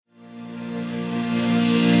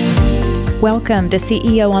Welcome to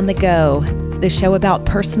CEO on the Go, the show about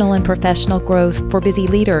personal and professional growth for busy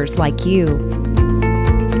leaders like you.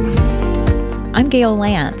 I'm Gail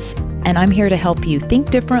Lance, and I'm here to help you think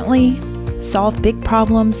differently, solve big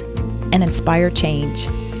problems, and inspire change.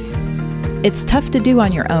 It's tough to do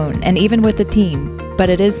on your own, and even with a team, but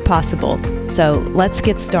it is possible. So let's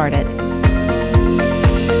get started.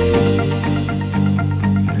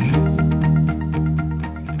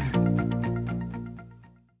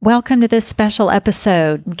 Welcome to this special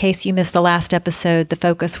episode. In case you missed the last episode, the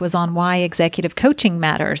focus was on why executive coaching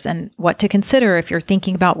matters and what to consider if you're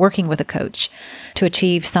thinking about working with a coach to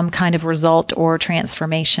achieve some kind of result or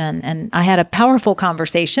transformation. And I had a powerful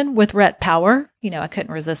conversation with Rhett Power. I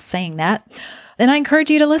couldn't resist saying that. And I encourage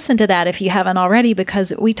you to listen to that if you haven't already,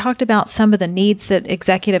 because we talked about some of the needs that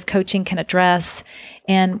executive coaching can address.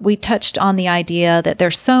 And we touched on the idea that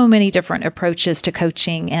there's so many different approaches to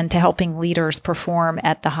coaching and to helping leaders perform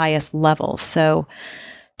at the highest levels. So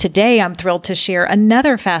today, I'm thrilled to share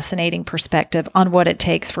another fascinating perspective on what it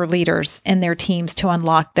takes for leaders and their teams to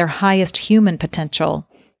unlock their highest human potential.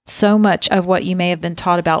 So much of what you may have been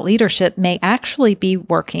taught about leadership may actually be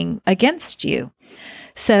working against you.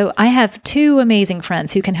 So I have two amazing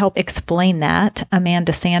friends who can help explain that,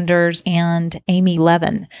 Amanda Sanders and Amy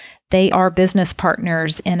Levin. They are business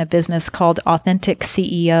partners in a business called Authentic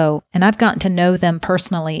CEO, and I've gotten to know them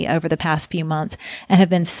personally over the past few months and have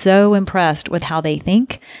been so impressed with how they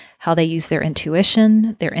think, how they use their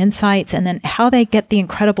intuition, their insights, and then how they get the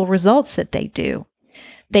incredible results that they do.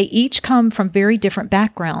 They each come from very different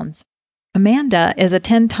backgrounds. Amanda is a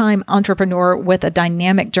 10-time entrepreneur with a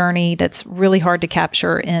dynamic journey that's really hard to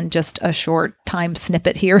capture in just a short time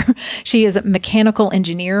snippet here. She is a mechanical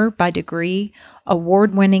engineer by degree,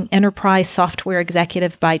 award-winning enterprise software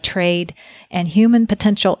executive by trade, and human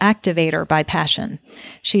potential activator by passion.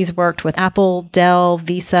 She's worked with Apple, Dell,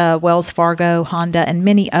 Visa, Wells Fargo, Honda, and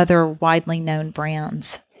many other widely known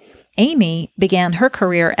brands. Amy began her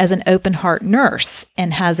career as an open heart nurse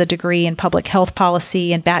and has a degree in public health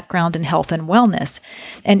policy and background in health and wellness.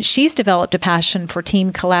 And she's developed a passion for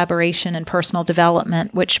team collaboration and personal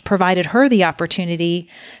development, which provided her the opportunity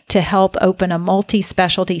to help open a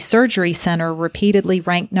multi-specialty surgery center repeatedly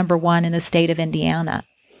ranked number 1 in the state of Indiana.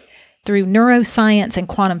 Through neuroscience and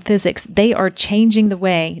quantum physics, they are changing the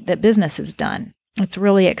way that business is done. It's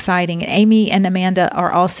really exciting. Amy and Amanda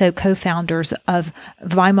are also co-founders of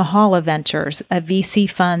Vimahala Ventures, a VC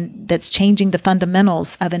fund that's changing the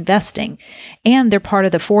fundamentals of investing. And they're part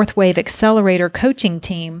of the Fourth Wave Accelerator coaching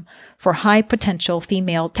team for high-potential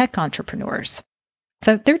female tech entrepreneurs.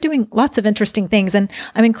 So they're doing lots of interesting things, and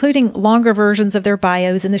I'm including longer versions of their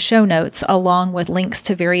bios in the show notes, along with links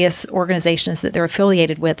to various organizations that they're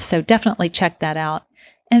affiliated with, so definitely check that out.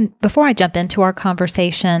 And before I jump into our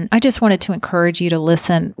conversation, I just wanted to encourage you to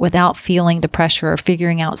listen without feeling the pressure of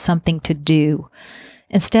figuring out something to do.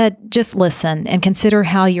 Instead, just listen and consider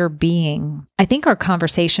how you're being. I think our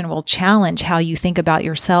conversation will challenge how you think about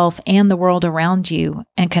yourself and the world around you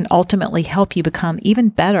and can ultimately help you become even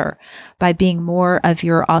better by being more of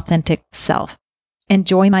your authentic self.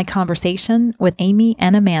 Enjoy my conversation with Amy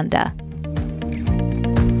and Amanda.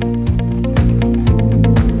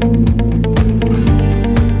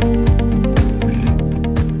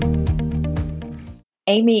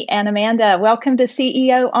 Amy and Amanda, welcome to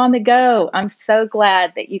CEO on the Go. I'm so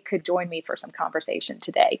glad that you could join me for some conversation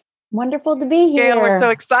today. Wonderful to be here. Gail, we're so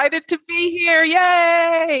excited to be here.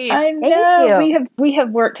 Yay! I know. We have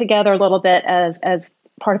worked together a little bit as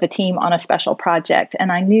part of a team on a special project.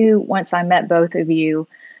 And I knew once I met both of you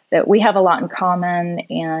that we have a lot in common,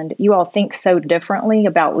 and you all think so differently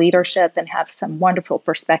about leadership and have some wonderful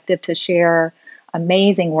perspective to share,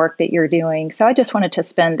 amazing work that you're doing. So I just wanted to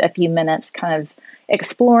spend a few minutes kind of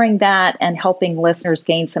exploring that and helping listeners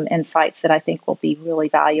gain some insights that I think will be really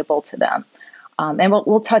valuable to them. And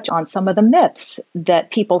we'll touch on some of the myths that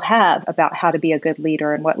people have about how to be a good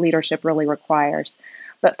leader and what leadership really requires.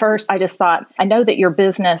 But first, I just thought, I know that your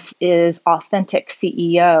business is Authentic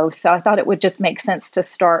CEO, so I thought it would just make sense to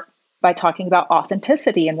start by talking about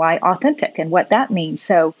authenticity and why authentic and what that means.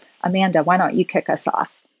 So, Amanda, why don't you kick us off?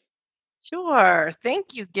 Sure.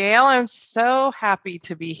 Thank you, Gail. I'm so happy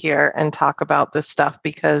to be here and talk about this stuff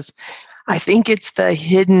because I think it's the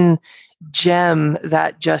hidden gem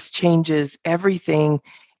that just changes everything.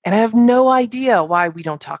 And I have no idea why we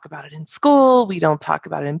don't talk about it in school. We don't talk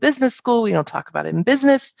about it in business school. We don't talk about it in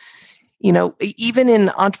business. Even in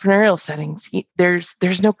entrepreneurial settings,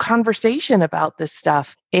 there's no conversation about this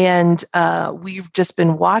stuff. And we've just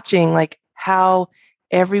been watching like how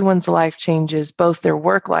everyone's life changes, both their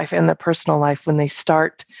work life and their personal life, when they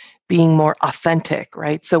start being more authentic,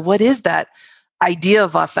 right? So what is that idea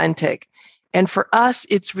of authentic? And for us,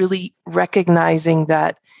 it's really recognizing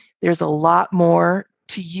that there's a lot more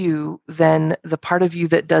to you than the part of you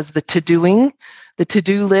that does the to-doing, the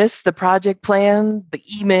to-do list, the project plans, the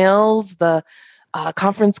emails, the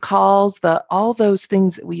conference calls, all those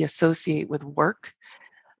things that we associate with work.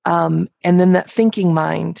 And then that thinking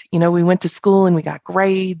mind, we went to school and we got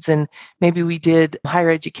grades, and this we did higher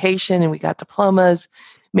education and we got diplomas.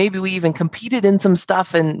 Maybe we even competed in some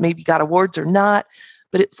stuff and maybe got awards or not,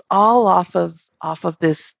 but it's all off of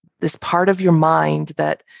this part of your mind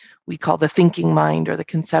that we call the thinking mind or the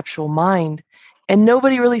conceptual mind. And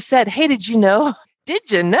nobody really said, hey, did you know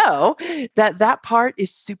that part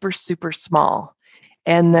is super, super small?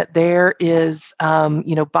 And that there is,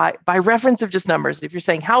 by reference of just numbers, if you're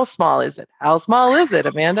saying, how small is it? How small is it,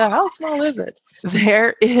 Amanda? How small is it?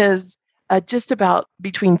 There is just about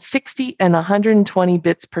between 60 and 120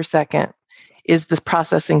 bits per second is the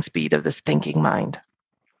processing speed of this thinking mind.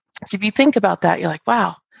 So if you think about that, you're like,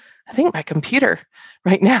 wow, I think my computer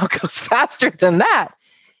right now goes faster than that.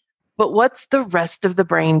 But what's the rest of the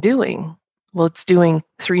brain doing? Well, it's doing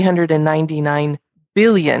 399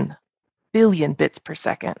 billion bits per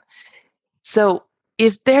second. So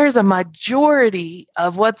if there's a majority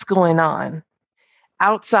of what's going on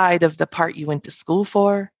outside of the part you went to school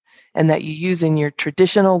for and that you use in your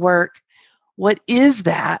traditional work, what is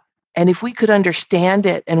that? And if we could understand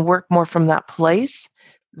it and work more from that place,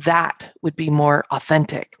 that would be more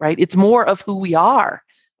authentic, right? It's more of who we are.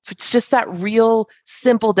 So it's just that real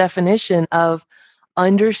simple definition of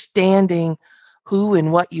understanding who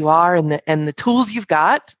and what you are and the tools you've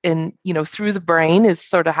got, and through the brain is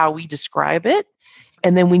sort of how we describe it.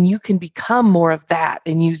 And then when you can become more of that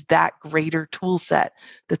and use that greater tool set,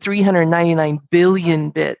 the 399 billion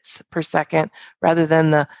bits per second rather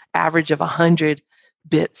than the average of 100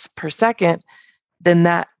 bits per second, then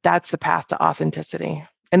that's the path to authenticity.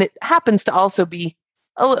 And it happens to also be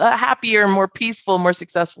a happier, more peaceful, more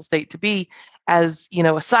successful state to be as,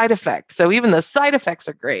 a side effect. So even the side effects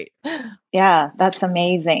are great. Yeah, that's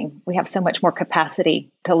amazing. We have so much more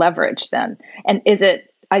capacity to leverage then. And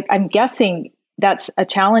I'm guessing that's a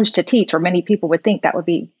challenge to teach, or many people would think that would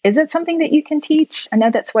be, is it something that you can teach? I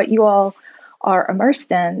know that's what you all are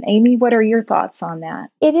immersed in. Amy, what are your thoughts on that?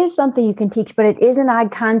 It is something you can teach, but it is an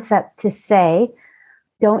odd concept to say,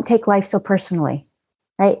 don't take life so personally,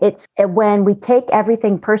 right? It's when we take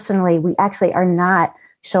everything personally, we actually are not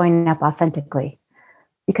showing up authentically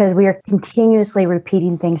because we are continuously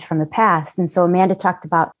repeating things from the past. And so Amanda talked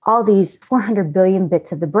about all these 400 billion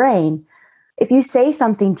bits of the brain. If you say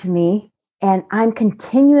something to me and I'm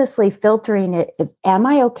continuously filtering it, am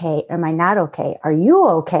I okay? Am I not okay? Are you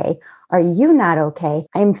okay? Are you not okay?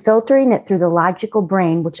 I'm filtering it through the logical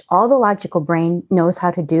brain, which all the logical brain knows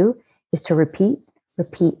how to do is to repeat,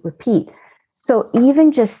 repeat, repeat. So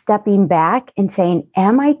even just stepping back and saying,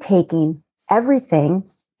 am I taking everything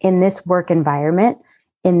in this work environment,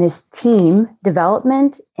 in this team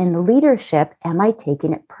development and leadership, am I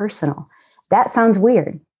taking it personal? That sounds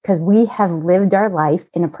weird because we have lived our life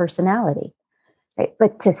in a personality, right?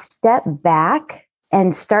 But to step back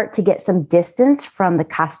and start to get some distance from the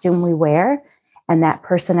costume we wear and that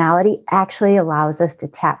personality actually allows us to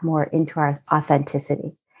tap more into our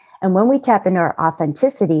authenticity. And when we tap into our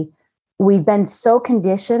authenticity, we've been so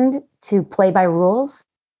conditioned to play by rules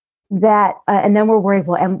that, and then we're worried,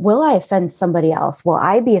 well, and will I offend somebody else? Will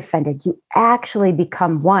I be offended? You actually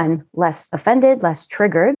become one, less offended, less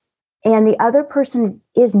triggered. And the other person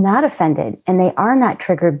is not offended and they are not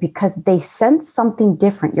triggered because they sense something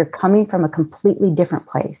different. You're coming from a completely different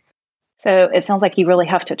place. So it sounds like you really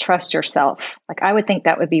have to trust yourself. Like I would think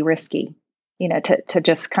that would be risky, to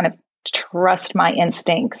just kind of trust my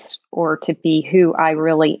instincts or to be who I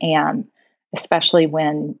really am, especially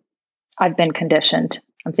when I've been conditioned.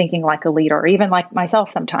 I'm thinking like a leader, or even like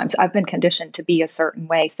myself sometimes. I've been conditioned to be a certain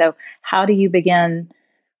way. So how do you begin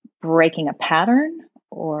breaking a pattern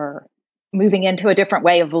or moving into a different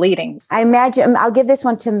way of leading? I imagine, I'll give this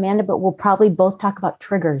one to Amanda, but we'll probably both talk about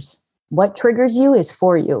triggers. What triggers you is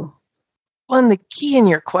for you. Well, and the key in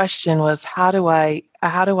your question was, how do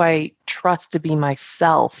I trust to be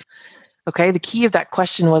myself? Okay, the key of that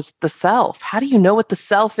question was the self. How do you know what the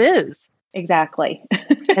self is? Exactly.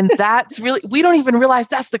 And that's really, we don't even realize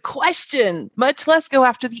that's the question, much less go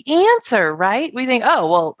after the answer, right? We think, oh,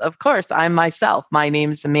 well, of course, I'm myself. My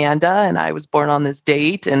name's Amanda, and I was born on this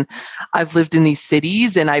date, and I've lived in these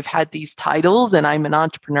cities, and I've had these titles, and I'm an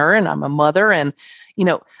entrepreneur, and I'm a mother, and,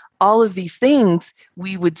 all of these things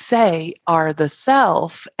we would say are the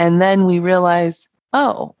self. And then we realize,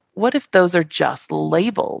 oh, what if those are just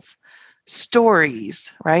labels,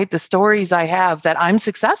 stories, right? The stories I have that I'm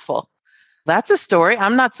successful. That's a story.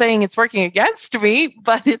 I'm not saying it's working against me,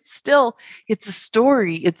 but it's a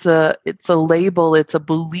story. It's a label. It's a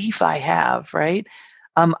belief I have, right?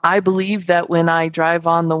 I believe that when I drive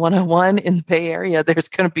on the 101 in the Bay Area, there's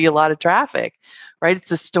going to be a lot of traffic, right?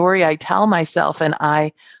 It's a story I tell myself, and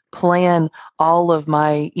I plan all of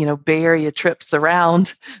my, Bay Area trips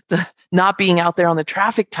around the not being out there on the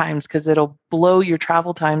traffic times, because it'll blow your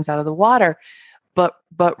travel times out of the water.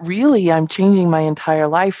 But really, I'm changing my entire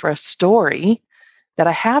life for a story that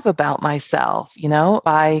I have about myself.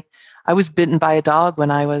 I was bitten by a dog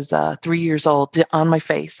when I was 3 years old on my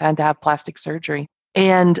face. I had to have plastic surgery.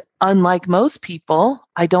 And unlike most people,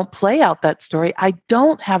 I don't play out that story. I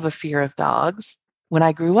don't have a fear of dogs when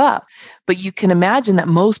I grew up. But you can imagine that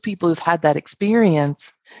most people who've had that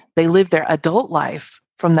experience, they live their adult life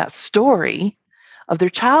from that story of their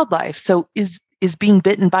child life. So is being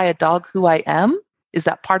bitten by a dog who I am? Is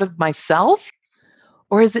that part of myself?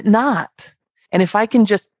 Or is it not? And if I can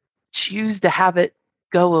just choose to have it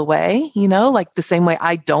go away, like the same way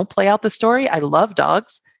I don't play out the story. I love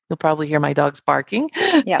dogs. You'll probably hear my dogs barking.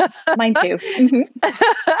 Yeah, mine too.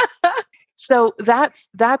 Mm-hmm. So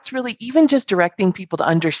that's really even just directing people to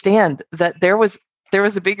understand that there was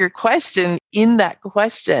a bigger question in that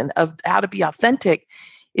question of how to be authentic,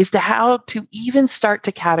 is to how to even start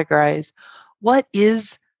to categorize what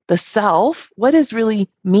is the self, what is really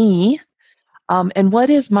me, and what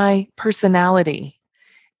is my personality.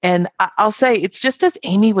 And I'll say, it's just as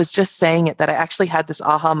Amy was just saying it, that I actually had this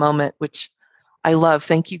aha moment, which I love.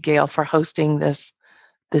 Thank you, Gail, for hosting this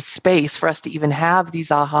space for us to even have these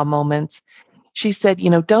aha moments. She said,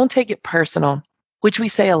 don't take it personal, which we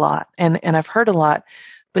say a lot, and I've heard a lot.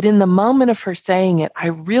 But in the moment of her saying it, I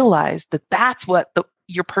realized that that's what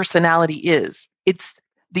your personality is. It's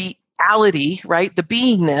the ality, right? The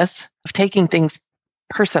beingness of taking things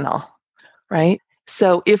personal, right?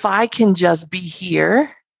 So if I can just be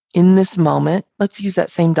here in this moment, let's use that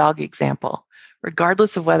same dog example,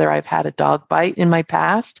 regardless of whether I've had a dog bite in my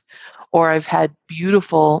past or I've had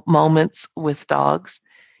beautiful moments with dogs.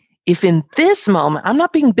 If in this moment, I'm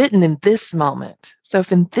not being bitten in this moment. So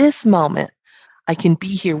if in this moment I can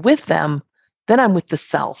be here with them, then I'm with the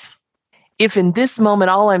self. If in this moment,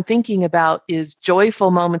 all I'm thinking about is joyful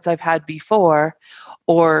moments I've had before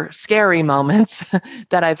or scary moments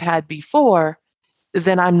that I've had before,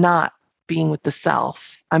 then I'm not being with the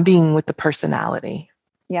self. I'm being with the personality.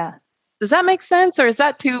 Yeah. Does that make sense? Or is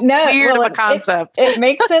that too weird of a concept? It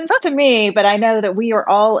makes sense to me, but I know that we are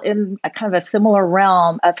all in a kind of a similar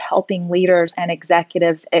realm of helping leaders and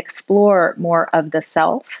executives explore more of the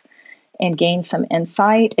self and gain some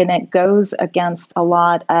insight. And it goes against a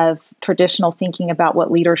lot of traditional thinking about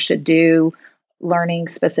what leaders should do, learning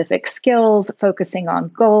specific skills, focusing on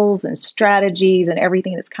goals and strategies and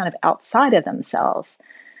everything that's kind of outside of themselves.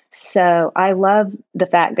 So I love the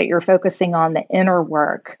fact that you're focusing on the inner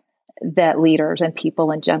work that leaders and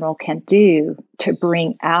people in general can do to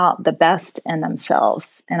bring out the best in themselves.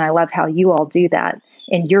 And I love how you all do that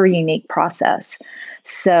in your unique process.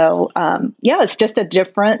 So, it's just a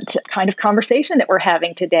different kind of conversation that we're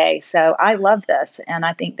having today. So I love this. And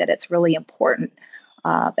I think that it's really important,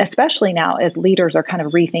 especially now as leaders are kind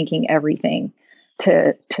of rethinking everything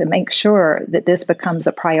to make sure that this becomes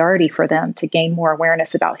a priority for them to gain more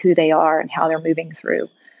awareness about who they are and how they're moving through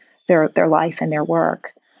their life and their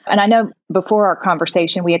work. And I know before our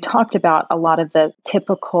conversation, we had talked about a lot of the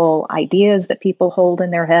typical ideas that people hold in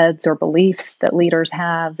their heads or beliefs that leaders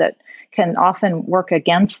have that can often work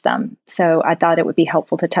against them. So I thought it would be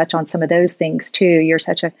helpful to touch on some of those things too. You're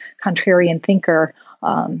such a contrarian thinker,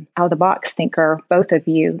 out of the box thinker, both of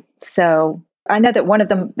you. So I know that one of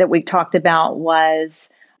them that we talked about was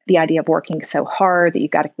the idea of working so hard that you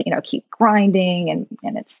got to, keep grinding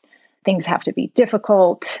and it's things have to be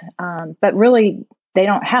difficult. But really, they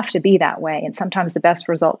don't have to be that way. And sometimes the best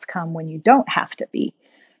results come when you don't have to be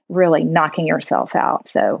really knocking yourself out.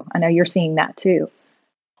 So I know you're seeing that too.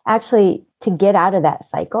 Actually, to get out of that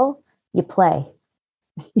cycle, you play.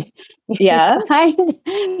 Yeah.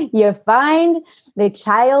 You find the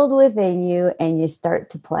child within you and you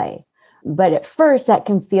start to play. But at first, that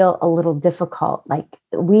can feel a little difficult. Like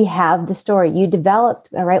we have the story you developed,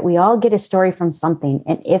 all right? We all get a story from something.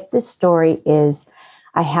 And if the story is,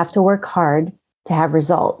 I have to work hard to have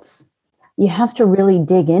results, you have to really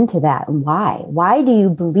dig into that. And why? Why do you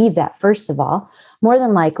believe that, first of all? More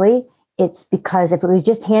than likely, it's because if it was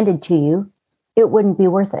just handed to you, it wouldn't be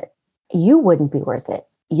worth it. You wouldn't be worth it.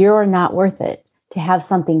 You're not worth it to have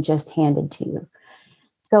something just handed to you.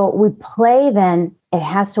 So we play then, it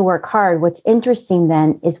has to work hard. What's interesting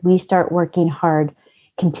then is we start working hard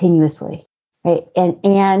continuously, right?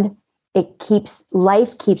 And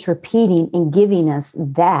life keeps repeating and giving us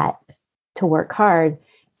that to work hard.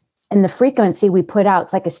 And the frequency we put out,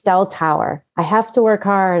 it's like a cell tower. I have to work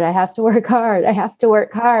hard. I have to work hard. I have to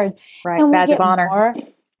work hard. Right. And Badge of honor. More.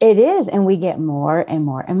 It is. And we get more and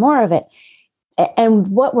more and more of it. And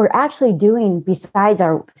what we're actually doing, besides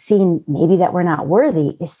our seeing maybe that we're not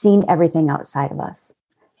worthy, is seeing everything outside of us.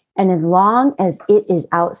 And as long as it is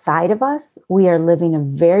outside of us, we are living a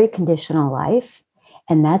very conditional life.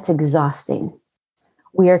 And that's exhausting.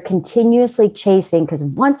 We are continuously chasing, because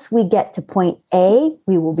once we get to point A,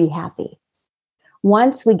 we will be happy.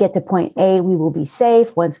 Once we get to point A, we will be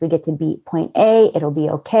safe. Once we get to point A, it'll be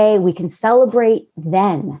okay. We can celebrate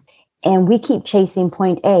then. And we keep chasing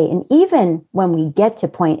point A. And even when we get to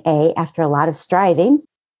point A, after a lot of striving,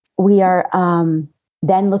 we are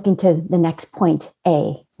then looking to the next point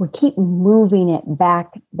A. We keep moving it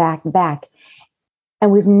back.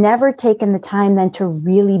 And we've never taken the time then to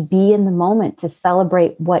really be in the moment, to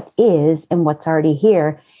celebrate what is and what's already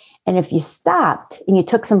here. And if you stopped and you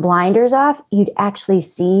took some blinders off, you'd actually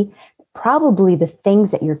see probably the things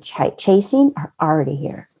that you're chasing are already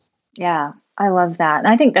here. Yeah, I love that. And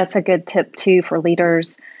I think that's a good tip too for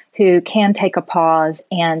leaders who can take a pause,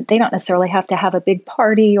 and they don't necessarily have to have a big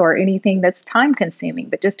party or anything that's time consuming,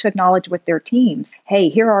 but just to acknowledge with their teams, hey,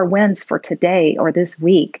 here are wins for today or this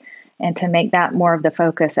week. And to make that more of the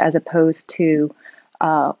focus, as opposed to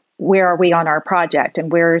where are we on our project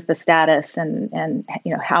and where is the status and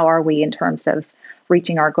how are we in terms of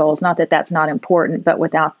reaching our goals? Not that that's not important, but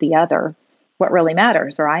without the other, what really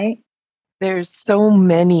matters, right? There's so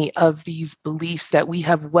many of these beliefs that we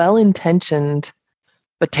have well-intentioned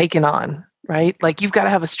but taken on, right? Like, you've got to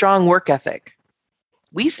have a strong work ethic.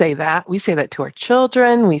 We say that. We say that to our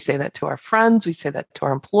children. We say that to our friends. We say that to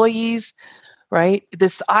our employees. Right?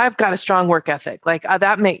 I've got a strong work ethic. Like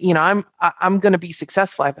I'm going to be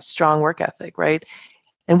successful. I have a strong work ethic, right?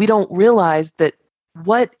 And we don't realize that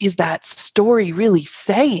what is that story really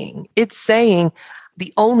saying? It's saying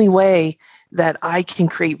the only way that I can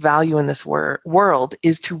create value in this world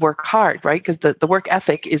is to work hard, right? Because the work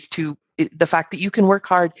ethic is the fact that you can work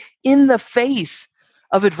hard in the face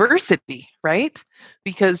of adversity, right?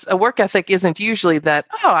 Because a work ethic isn't usually that,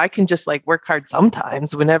 I can just like work hard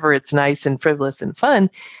sometimes whenever it's nice and frivolous and fun.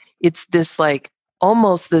 It's this like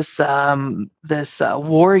almost this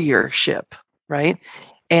warriorship, right?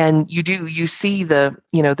 And you see the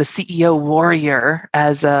CEO warrior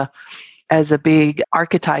as a big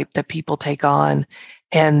archetype that people take on.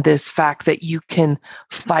 And this fact that you can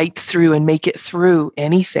fight through and make it through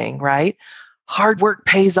anything, right? Hard work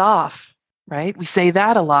pays off. Right? We say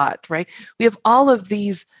that a lot, right? We have all of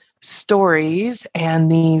these stories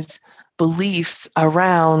and these beliefs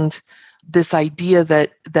around this idea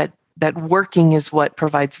that working is what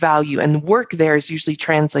provides value, and work there is usually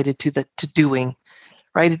translated to doing,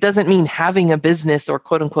 right? It doesn't mean having a business or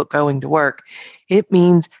quote unquote going to work. It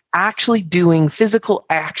means actually doing physical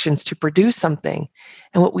actions to produce something.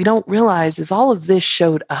 And what we don't realize is all of this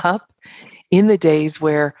showed up in the days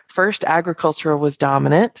where first agriculture was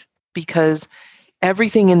dominant, because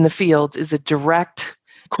everything in the fields is a direct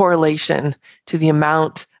correlation to the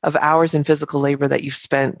amount of hours in physical labor that you've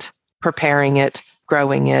spent preparing it,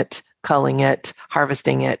 growing it, culling it,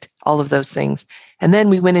 harvesting it, all of those things. And then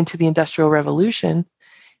we went into the Industrial Revolution.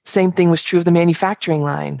 Same thing was true of the manufacturing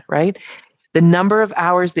line, right? The number of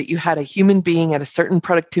hours that you had a human being at a certain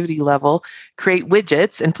productivity level create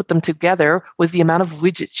widgets and put them together was the amount of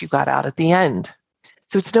widgets you got out at the end.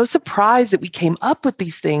 So it's no surprise that we came up with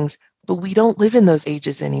these things, but we don't live in those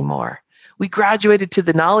ages anymore. We graduated to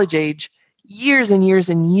the knowledge age years and years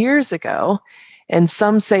and years ago. And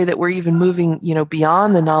some say that we're even moving,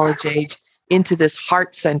 beyond the knowledge age into this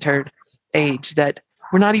heart-centered age, that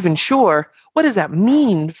we're not even sure, what does that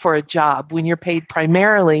mean for a job when you're paid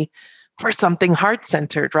primarily for something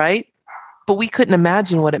heart-centered, right? But we couldn't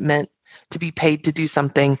imagine what it meant to be paid to do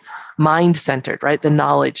something mind-centered, right? The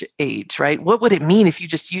knowledge age, right? What would it mean if you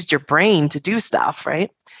just used your brain to do stuff,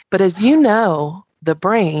 right? But as you know, the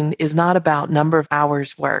brain is not about number of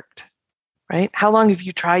hours worked, right? How long have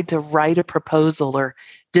you tried to write a proposal or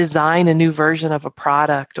design a new version of a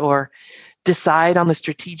product or decide on the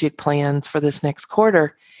strategic plans for this next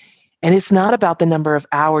quarter? And it's not about the number of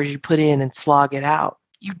hours you put in and slog it out.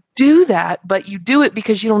 You do that, but you do it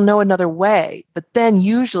because you don't know another way. But then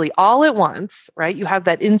usually all at once, right? You have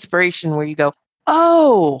that inspiration where you go,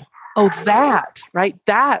 oh, that, right?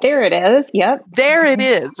 That. There it is. Yep. There it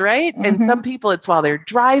is, right? Mm-hmm. And some people it's while they're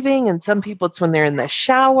driving, and some people it's when they're in the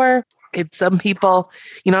shower. It's some people,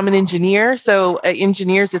 I'm an engineer. So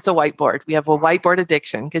engineers, it's a whiteboard. We have a whiteboard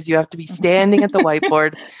addiction because you have to be standing at the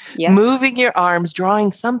whiteboard, Yeah. moving your arms,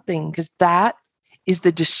 drawing something, because that is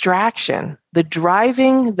the distraction. The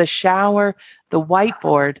driving, the shower, the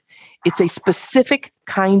whiteboard, it's a specific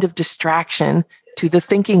kind of distraction to the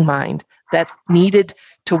thinking mind that needed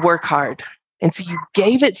to work hard. And so you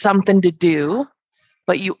gave it something to do,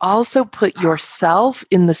 but you also put yourself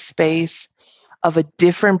in the space of a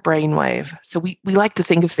different brainwave. So we like to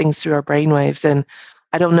think of things through our brainwaves. And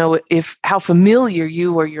I don't know how familiar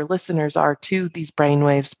you or your listeners are to these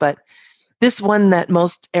brainwaves, but this one that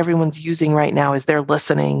most everyone's using right now is they're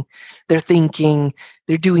listening, they're thinking,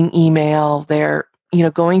 they're doing email, they're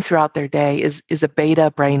going throughout their day is a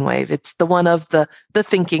beta brainwave. It's the one of the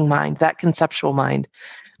thinking mind, that conceptual mind,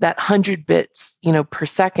 that 100 bits per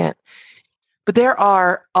second. But there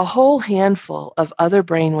are a whole handful of other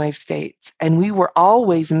brainwave states, and we were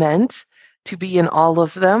always meant to be in all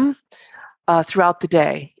of them throughout the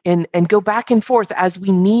day and go back and forth as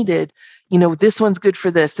we needed. This one's good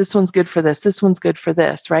for this one's good for this one's good for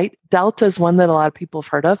this, right? Delta is one that a lot of people have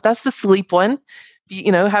heard of. That's the sleep one. If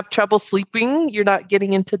you have trouble sleeping, you're not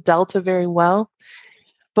getting into delta very well.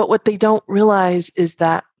 But what they don't realize is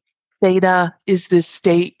that theta is this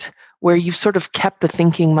state where you've sort of kept the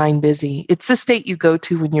thinking mind busy. It's the state you go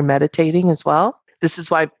to when you're meditating as well. This is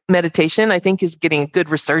why meditation, I think, is getting a good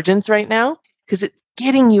resurgence right now, because it's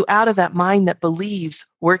getting you out of that mind that believes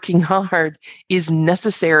working hard is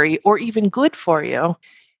necessary or even good for you.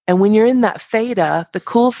 And when you're in that theta, the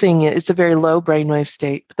cool thing is it's a very low brainwave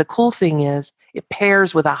state. But the cool thing is it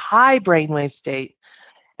pairs with a high brainwave state,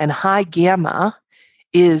 and high gamma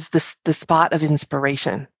is the spot of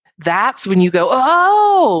inspiration. That's when you go,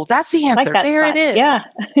 oh, that's the answer. Like that there spot. it is. Yeah.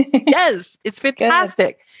 Yes, it's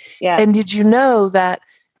fantastic. Good. Yeah. And did you know that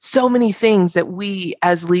so many things that we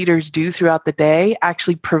as leaders do throughout the day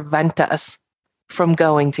actually prevent us from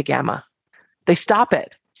going to gamma? They stop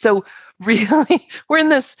it. So really, we're in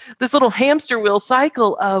this little hamster wheel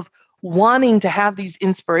cycle of wanting to have these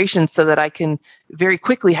inspirations so that I can very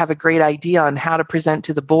quickly have a great idea on how to present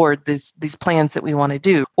to the board these plans that we want to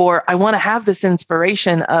do. Or I want to have this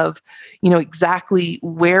inspiration of, exactly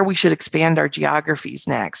where we should expand our geographies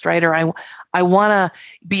next, right? Or I want to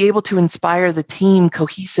be able to inspire the team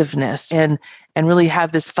cohesiveness and really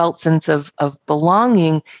have this felt sense of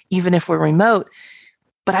belonging, even if we're remote.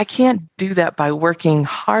 But I can't do that by working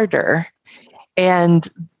harder. And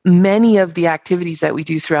many of the activities that we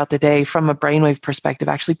do throughout the day from a brainwave perspective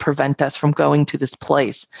actually prevent us from going to this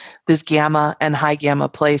place, this gamma and high gamma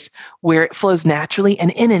place where it flows naturally and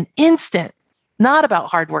in an instant, not about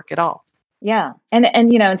hard work at all. Yeah. And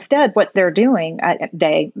instead what they're doing,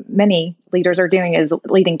 many leaders are doing is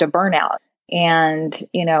leading to burnout and,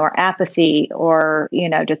 or apathy or,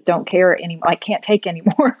 just don't care anymore. I can't take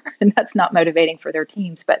anymore. And that's not motivating for their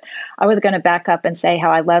teams. But I was going to back up and say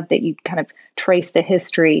how I love that you kind of trace the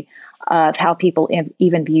history of how people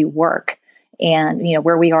even view work and,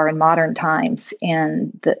 where we are in modern times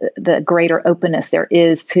and the greater openness there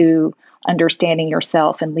is to understanding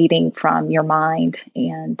yourself and leading from your mind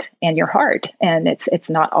and your heart. And it's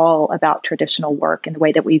not all about traditional work and the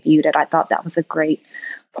way that we viewed it. I thought that was a great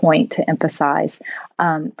point to emphasize.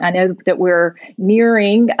 I know that we're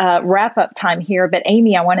nearing wrap-up time here, but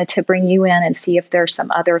Amy, I wanted to bring you in and see if there's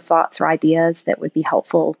some other thoughts or ideas that would be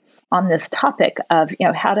helpful on this topic of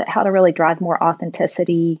how to really drive more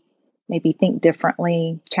authenticity, maybe think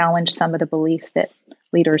differently, challenge some of the beliefs that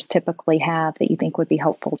leaders typically have that you think would be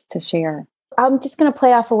helpful to share. I'm just going to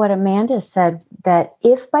play off of what Amanda said, that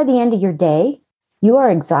if by the end of your day you are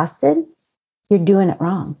exhausted, you're doing it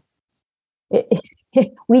wrong.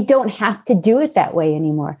 We don't have to do it that way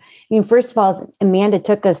anymore. I mean, first of all, as Amanda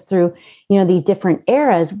took us through, these different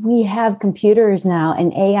eras, we have computers now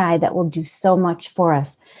and AI that will do so much for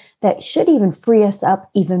us that should even free us up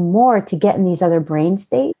even more to get in these other brain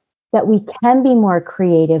states, that we can be more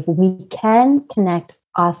creative. We can connect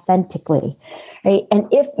authentically, right? And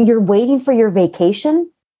if you're waiting for your vacation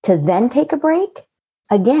to then take a break,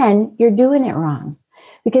 again, you're doing it wrong.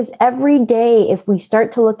 Because every day, if we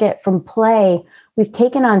start to look at from play, we've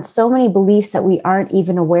taken on so many beliefs that we aren't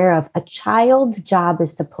even aware of. A child's job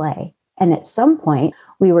is to play. And at some point,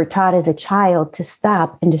 we were taught as a child to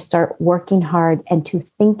stop and to start working hard and to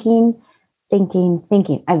thinking.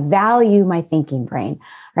 I value my thinking brain,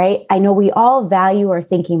 right? I know we all value our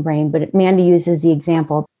thinking brain, but Amanda uses the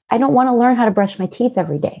example. I don't want to learn how to brush my teeth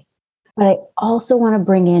every day, but I also want to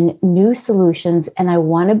bring in new solutions, and I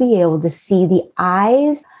want to be able to see the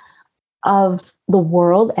eyes of the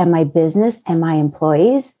world and my business and my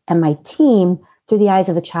employees and my team through the eyes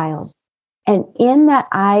of a child. And in that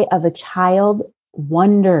eye of a child,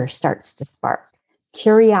 wonder starts to spark,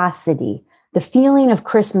 curiosity, the feeling of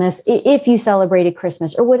Christmas, if you celebrated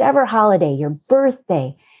Christmas or whatever holiday, your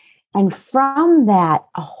birthday. And from that,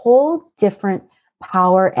 a whole different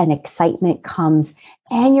power and excitement comes,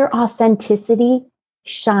 and your authenticity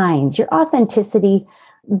shines. Your authenticity,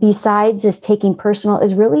 besides this taking personal,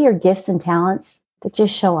 is really your gifts and talents that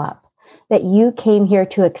just show up, that you came here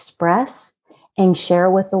to express and share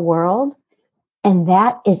with the world. And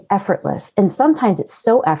that is effortless. And sometimes it's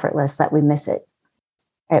so effortless that we miss it.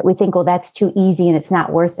 Right? We think, oh, that's too easy and it's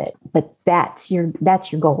not worth it. But that's your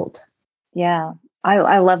gold. Yeah.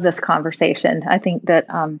 I love this conversation. I think that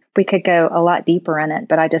we could go a lot deeper in it,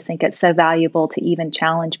 but I just think it's so valuable to even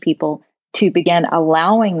challenge people to begin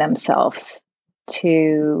allowing themselves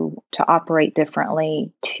to operate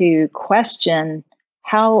differently, to question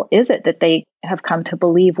how is it that they have come to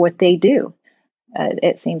believe what they do.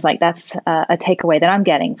 It seems like that's a takeaway that I'm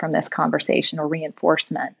getting from this conversation, or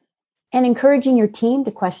reinforcement. And encouraging your team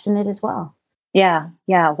to question it as well. Yeah.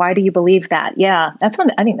 Why do you believe that? Yeah, I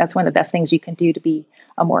think that's one of the best things you can do to be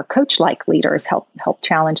a more coach-like leader, is help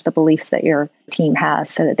challenge the beliefs that your team has,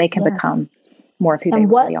 so that they can become more of who they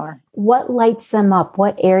really are. What lights them up?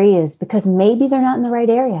 What areas? Because maybe they're not in the right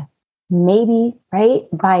area. Maybe, right?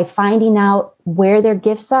 By finding out where their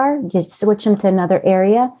gifts are, just switch them to another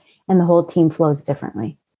area, and the whole team flows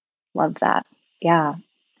differently. Love that. Yeah.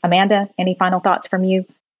 Amanda, any final thoughts from you?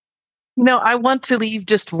 I want to leave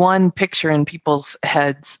just one picture in people's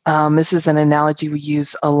heads. This is an analogy we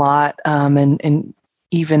use a lot, and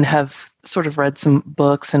even have sort of read some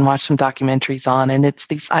books and watched some documentaries on. And it's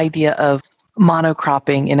this idea of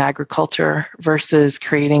monocropping in agriculture versus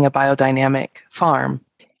creating a biodynamic farm.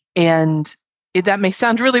 And that may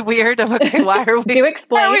sound really weird. Okay, why are we? Do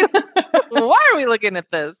explain. Why are we looking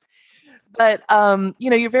at this? But,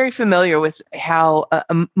 you're very familiar with how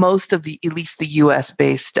most of at least the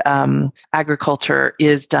US-based agriculture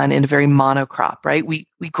is done in a very monocrop, right? We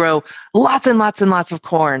grow lots and lots and lots of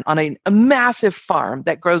corn on a massive farm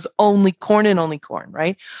that grows only corn and only corn,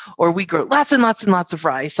 right? Or we grow lots and lots and lots of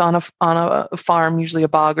rice on a farm, usually a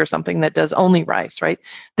bog or something that does only rice, right?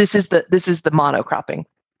 This is the monocropping.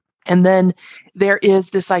 And then there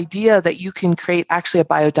is this idea that you can create actually a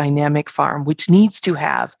biodynamic farm, which needs to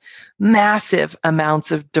have massive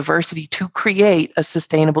amounts of diversity to create a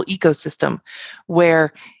sustainable ecosystem,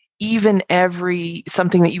 where even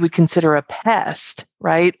something that you would consider a pest,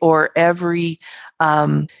 right, or every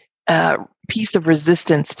piece of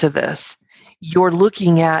resistance to this, you're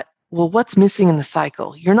looking at, well, what's missing in the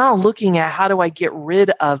cycle? You're not looking at, how do I get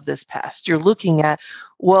rid of this pest? You're looking at,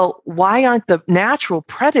 well, why aren't the natural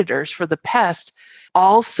predators for the pest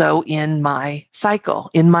also in my cycle,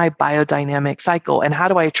 in my biodynamic cycle? And how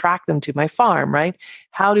do I attract them to my farm, right?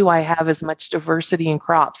 How do I have as much diversity in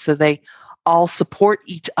crops so they all support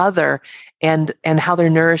each other, and how they're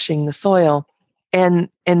nourishing the soil? And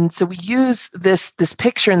so we use this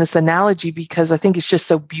picture and this analogy because I think it's just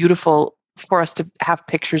so beautiful for us to have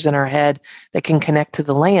pictures in our head that can connect to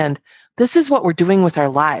the land. This is what we're doing with our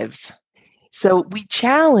lives. So we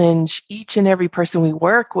challenge each and every person we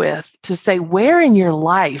work with to say, where in your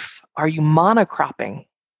life are you monocropping,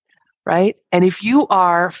 right? And if you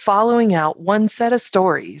are following out one set of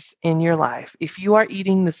stories in your life, if you are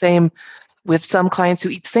eating the same, with some clients who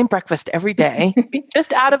eat the same breakfast every day,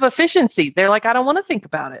 just out of efficiency, they're like, I don't want to think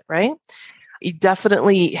about it, right? You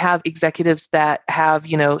definitely have executives that have,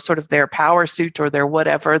 sort of their power suit or their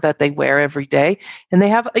whatever that they wear every day. And they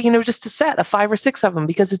have, just a set of 5 or 6 of them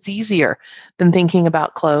because it's easier than thinking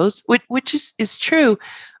about clothes, which is true,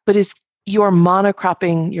 but you're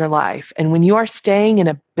monocropping your life. And when you are staying in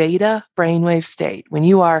a beta brainwave state, when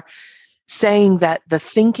you are saying that the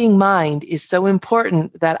thinking mind is so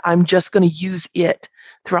important that I'm just going to use it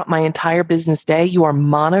throughout my entire business day, you are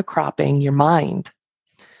monocropping your mind.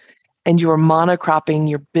 And you are monocropping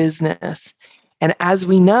your business. And as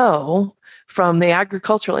we know from the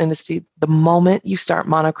agricultural industry, the moment you start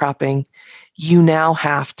monocropping, you now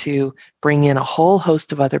have to bring in a whole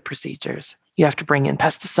host of other procedures. You have to bring in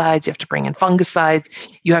pesticides, you have to bring in fungicides,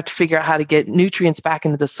 you have to figure out how to get nutrients back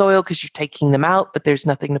into the soil because you're taking them out, but there's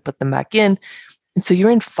nothing to put them back in. And so you're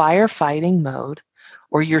in firefighting mode,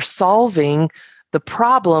 or you're solving the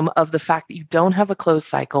problem of the fact that you don't have a closed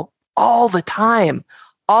cycle all the time.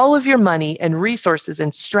 All of your money and resources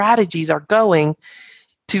and strategies are going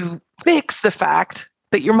to fix the fact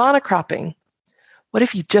that you're monocropping. What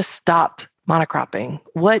if you just stopped monocropping?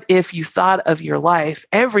 What if you thought of your life,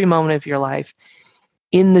 every moment of your life,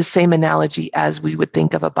 in the same analogy as we would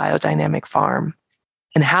think of a biodynamic farm?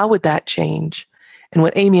 And how would that change? And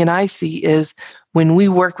what Amy and I see is when we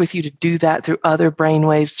work with you to do that through other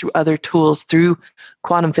brainwaves, through other tools, through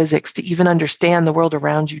quantum physics, to even understand the world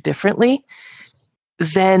around you differently,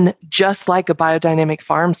 then just like a biodynamic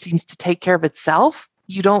farm seems to take care of itself,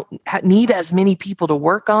 you don't need as many people to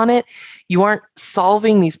work on it. You aren't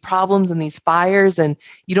solving these problems and these fires, and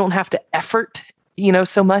you don't have to effort,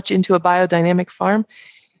 so much into a biodynamic farm.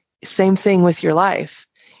 Same thing with your life.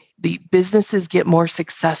 The businesses get more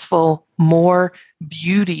successful, more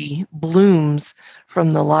beauty blooms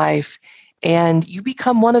from the life, and you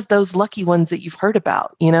become one of those lucky ones that you've heard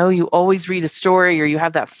about. You always read a story, or you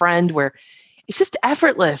have that friend where it's just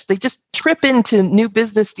effortless. They just trip into new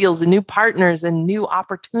business deals and new partners and new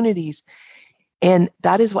opportunities. And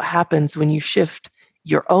that is what happens when you shift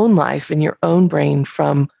your own life and your own brain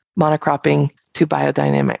from monocropping to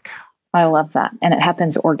biodynamic. I love that. And it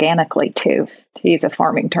happens organically too, to use a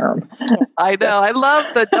farming term. I know. I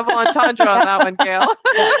love the double entendre on that one, Gail.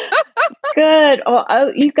 Good.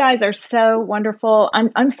 Oh, you guys are so wonderful.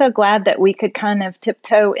 I'm so glad that we could kind of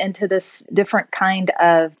tiptoe into this different kind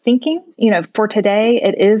of thinking. For today,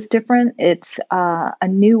 it is different. It's a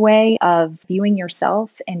new way of viewing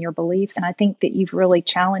yourself and your beliefs. And I think that you've really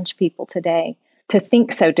challenged people today to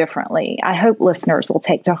think so differently. I hope listeners will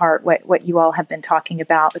take to heart what you all have been talking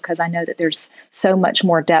about, because I know that there's so much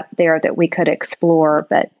more depth there that we could explore.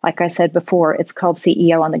 But like I said before, it's called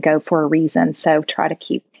CEO on the Go for a reason. So try to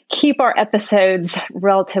keep our episodes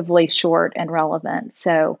relatively short and relevant.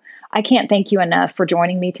 So I can't thank you enough for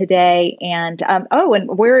joining me today. And and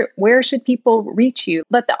where should people reach you?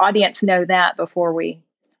 Let the audience know that before we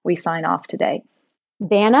sign off today.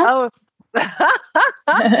 Vanna? Oh,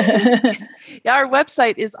 yeah, our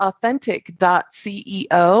website is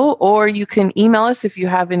authentic.ceo, or you can email us if you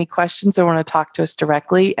have any questions or want to talk to us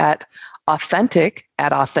directly at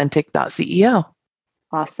authentic@authentic.ceo.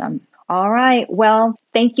 Awesome. All right. Well,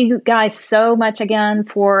 thank you guys so much again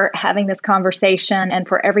for having this conversation, and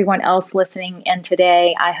for everyone else listening in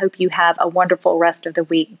today. I hope you have a wonderful rest of the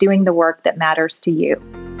week doing the work that matters to you.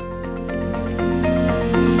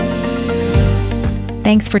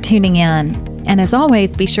 Thanks for tuning in. And as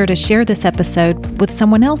always, be sure to share this episode with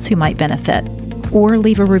someone else who might benefit, or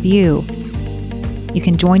leave a review. You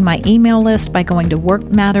can join my email list by going to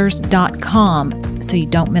workmatters.com so you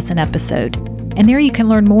don't miss an episode. And there you can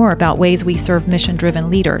learn more about ways we serve mission-driven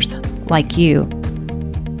leaders like you.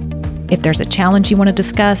 If there's a challenge you want to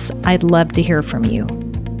discuss, I'd love to hear from you.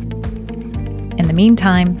 In the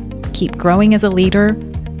meantime, keep growing as a leader,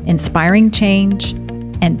 inspiring change,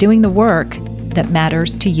 and doing the work that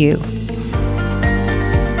matters to you.